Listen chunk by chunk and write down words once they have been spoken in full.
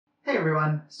Hey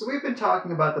everyone, so we've been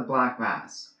talking about the Black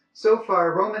Mass. So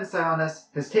far, Roman Sionis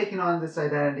has taken on this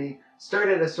identity,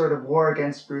 started a sort of war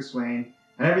against Bruce Wayne,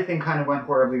 and everything kind of went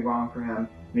horribly wrong for him,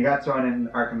 and he got thrown in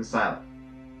Arkham Asylum.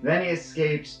 Then he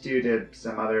escaped due to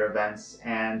some other events,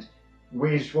 and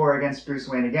waged war against Bruce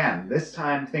Wayne again. This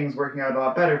time, things working out a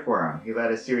lot better for him. He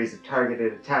led a series of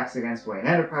targeted attacks against Wayne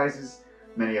Enterprises,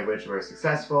 many of which were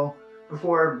successful,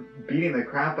 before beating the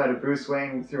crap out of Bruce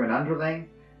Wayne through an underling,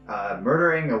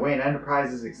 murdering a Wayne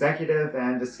Enterprises executive,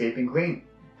 and escaping clean.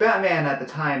 Batman at the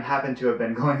time happened to have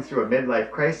been going through a midlife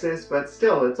crisis, but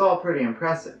still, it's all pretty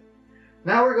impressive.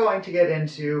 Now we're going to get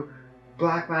into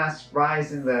Black Mass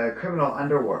rise in the criminal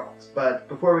underworld, but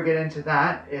before we get into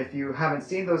that, if you haven't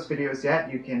seen those videos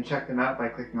yet, you can check them out by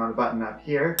clicking on the button up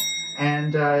here,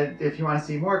 and if you want to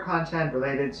see more content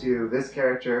related to this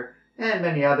character and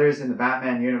many others in the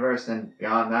Batman universe and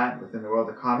beyond that within the world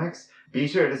of comics, be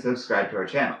sure to subscribe to our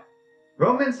channel.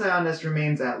 Roman Sionis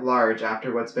remains at large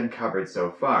after what's been covered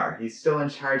so far. He's still in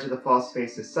charge of the False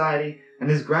Face Society and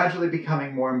is gradually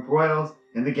becoming more embroiled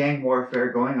in the gang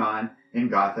warfare going on in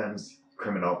Gotham's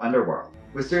criminal underworld.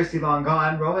 With Cersei long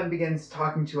gone, Roman begins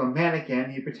talking to a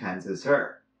mannequin he pretends is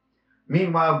her.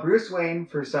 Meanwhile, Bruce Wayne,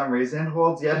 for some reason,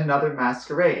 holds yet another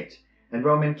masquerade, and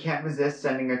Roman can't resist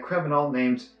sending a criminal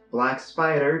named Black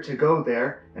Spider to go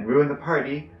there and ruin the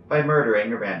party by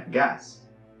murdering a random guest.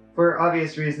 For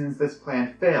obvious reasons, this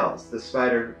plan fails. The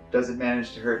Spider doesn't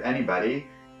manage to hurt anybody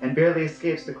and barely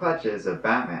escapes the clutches of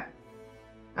Batman.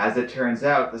 As it turns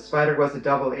out, the Spider was a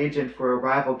double agent for a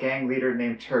rival gang leader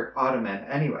named Turk Ottoman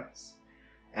anyways.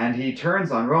 And he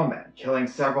turns on Roman, killing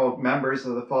several members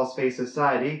of the False Face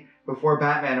Society before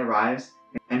Batman arrives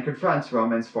and confronts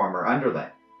Roman's former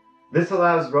underling. This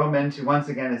allows Roman to once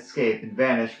again escape and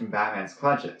vanish from Batman's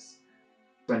clutches.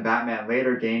 When Batman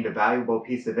later gained a valuable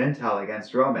piece of intel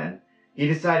against Roman, he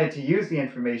decided to use the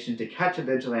information to catch a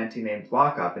vigilante named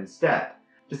Lockup instead,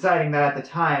 deciding that at the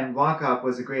time, Lockup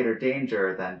was a greater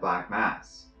danger than Black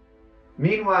Mass.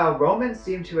 Meanwhile, Roman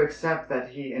seemed to accept that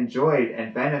he enjoyed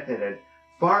and benefited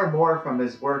far more from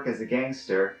his work as a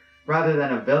gangster rather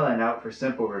than a villain out for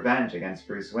simple revenge against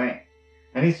Bruce Wayne,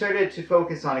 and he started to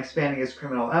focus on expanding his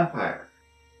criminal empire,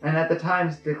 and at the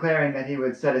time declaring that he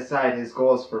would set aside his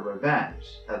goals for revenge,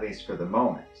 at least for the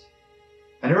moment.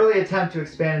 An early attempt to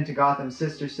expand into Gotham's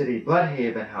sister city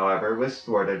Bloodhaven, however, was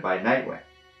thwarted by Nightwing.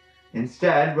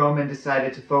 Instead, Roman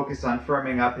decided to focus on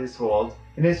firming up his hold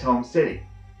in his home city,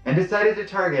 and decided to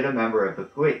target a member of the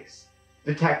police,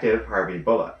 Detective Harvey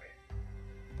Bullock.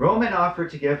 Roman offered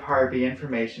to give Harvey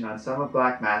information on some of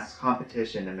Black Mass's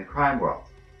competition in the crime world,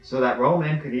 so that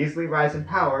Roman could easily rise in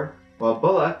power while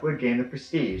Bullock would gain the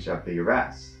prestige of the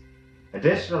arrest.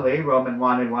 Additionally, Roman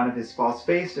wanted one of his false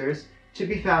facers to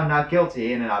be found not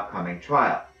guilty in an upcoming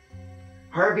trial.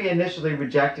 Harvey initially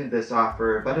rejected this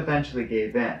offer, but eventually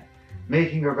gave in,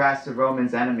 making arrests of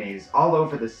Roman's enemies all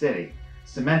over the city,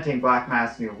 cementing Black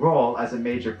Mass's new role as a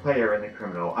major player in the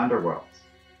criminal underworld.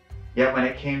 Yet when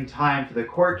it came time for the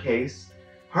court case,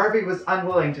 Harvey was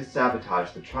unwilling to sabotage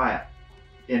the trial.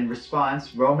 In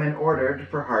response, Roman ordered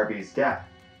for Harvey's death.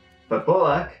 But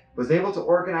Bullock was able to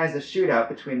organize a shootout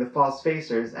between the false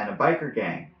facers and a biker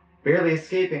gang, barely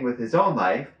escaping with his own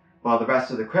life, while the rest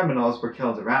of the criminals were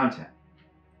killed around him.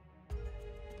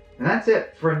 And that's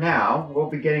it for now. We'll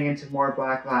be getting into more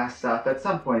Black Mass stuff at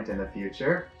some point in the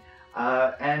future.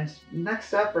 And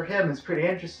next up for him is pretty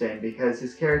interesting because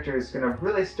his character is going to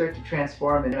really start to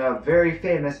transform into a very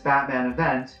famous Batman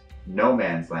event, No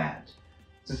Man's Land.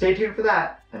 So stay tuned for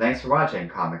that, and thanks for watching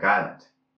Comic Island.